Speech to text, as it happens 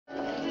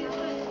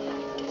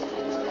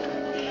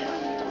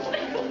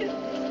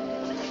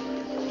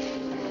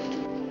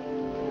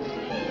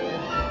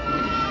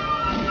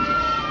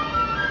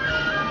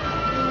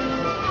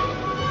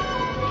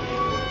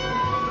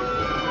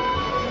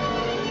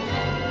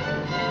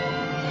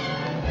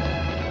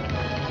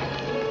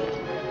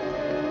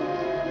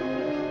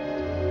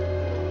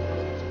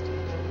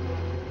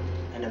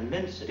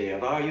immensity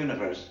of our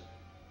universe,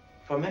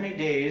 for many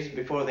days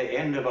before the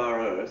end of our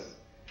Earth,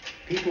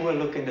 people will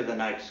look into the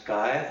night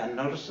sky and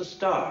notice a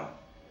star,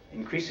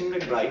 increasingly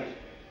bright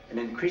and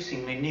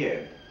increasingly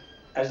near.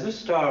 As this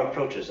star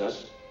approaches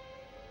us...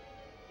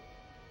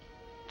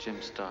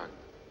 Jim Stark.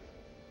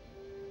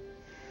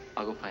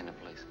 I'll go find a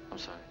place. I'm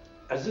sorry.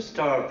 As this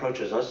star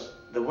approaches us,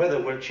 the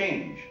weather will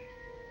change.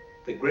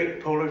 The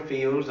great polar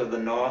fields of the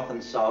north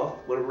and south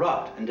will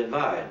rot and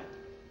divide,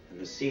 and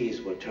the seas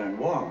will turn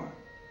warmer.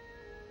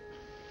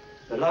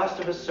 The last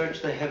of us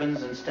search the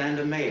heavens and stand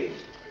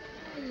amazed,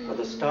 for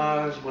the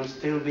stars will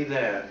still be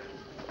there,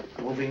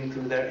 moving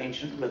through their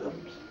ancient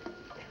rhythms.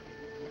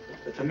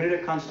 The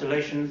familiar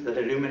constellations that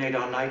illuminate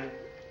our night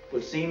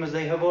will seem as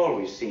they have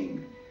always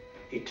seemed,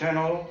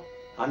 eternal,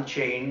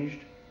 unchanged,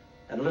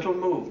 and little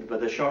moved by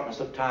the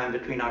shortness of time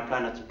between our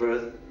planet's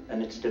birth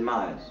and its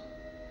demise.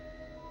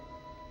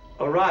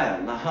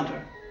 Orion, the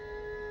hunter,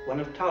 one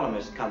of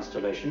Ptolemy's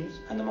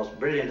constellations and the most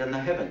brilliant in the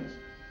heavens,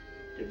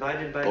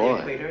 divided by the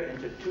equator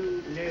into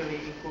two nearly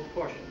equal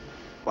portions.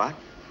 What?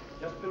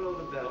 Just below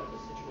the belt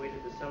is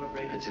situated the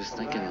celebrated... I was just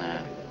thinking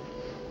that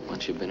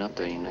once you've been up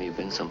there, you know you've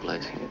been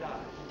someplace. Gemini,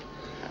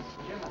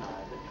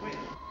 the twin,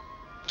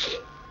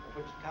 of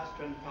which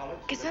Castor and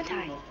Pollux are the two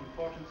most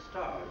important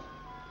stars,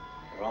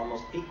 are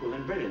almost equal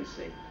in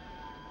brilliancy.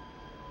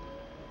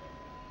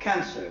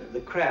 Cancer,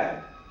 the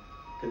crab,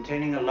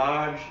 containing a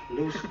large,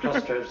 loose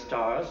cluster of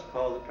stars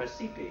called the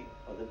Praesepe,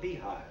 or the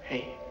beehive.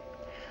 Hey,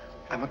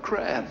 I'm a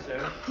crab.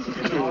 Cancer is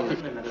the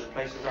northern limit of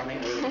places on the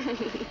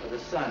Earth where the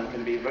sun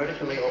can be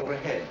vertically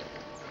overhead.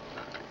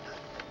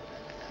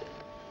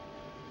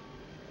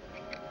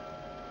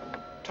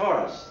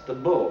 Taurus, the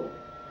bull,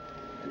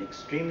 an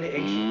extremely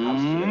ancient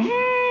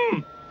constellation.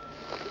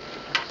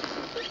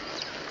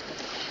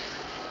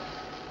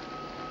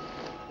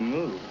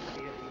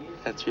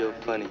 That's real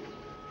funny.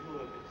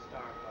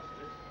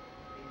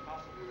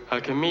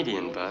 A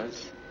comedian,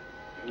 Buzz.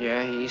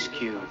 Yeah, he's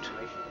cute,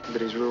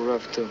 but he's real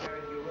rough, too.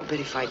 I bet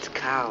he fights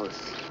cows.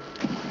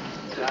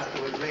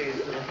 Afterward raised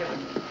to the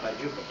heavens by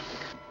Jupiter.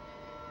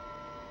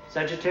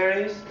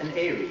 Sagittarius and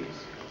Aries,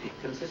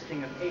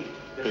 consisting of 8...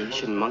 Hey, you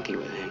shouldn't monkey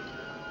with him.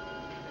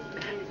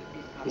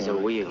 He's a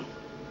wheel.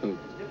 Who?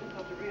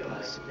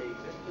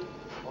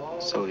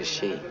 So is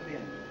she.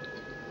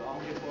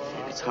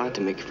 It's hard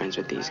to make friends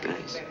with these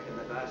guys.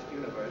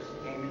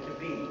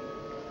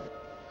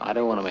 I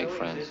don't want to make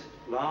friends.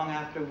 Long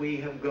after we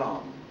have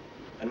gone.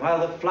 And while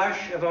the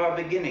flash of our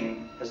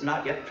beginning has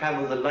not yet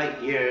traveled the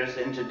light years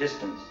into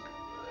distance,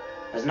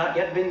 has not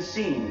yet been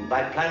seen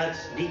by planets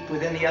deep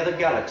within the other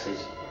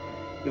galaxies,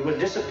 we will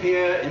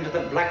disappear into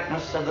the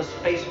blackness of the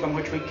space from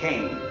which we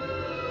came,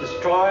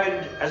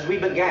 destroyed as we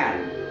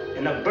began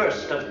in a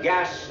burst of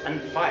gas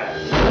and fire.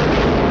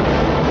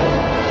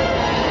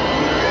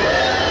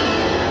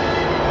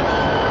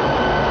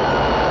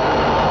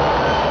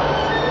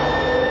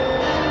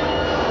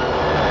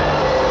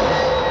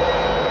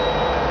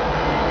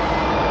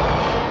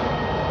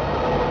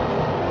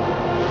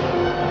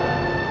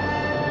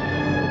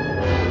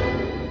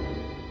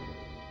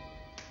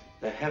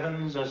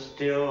 Are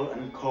still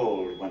and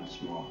cold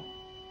once more.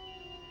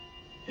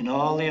 In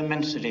all the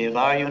immensity of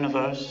our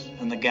universe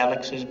and the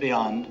galaxies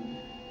beyond,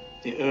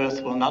 the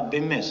Earth will not be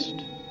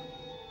missed.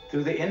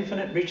 Through the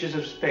infinite reaches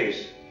of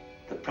space,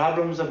 the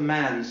problems of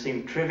man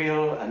seem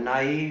trivial and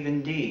naive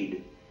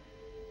indeed,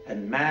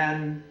 and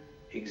man,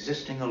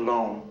 existing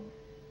alone,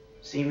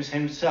 seems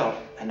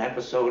himself an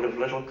episode of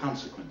little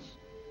consequence.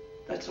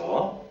 That's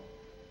all.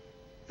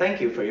 Thank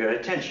you for your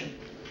attention.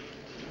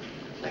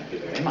 Thank you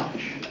very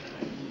much.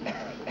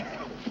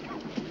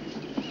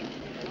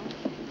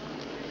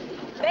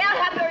 May I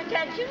have your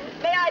attention?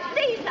 May I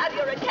please have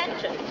your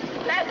attention?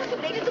 There's a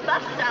big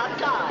bus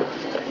outside.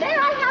 May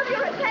I have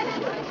your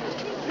attention?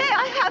 May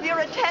I have your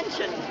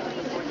attention?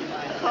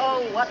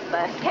 Oh, what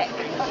the heck?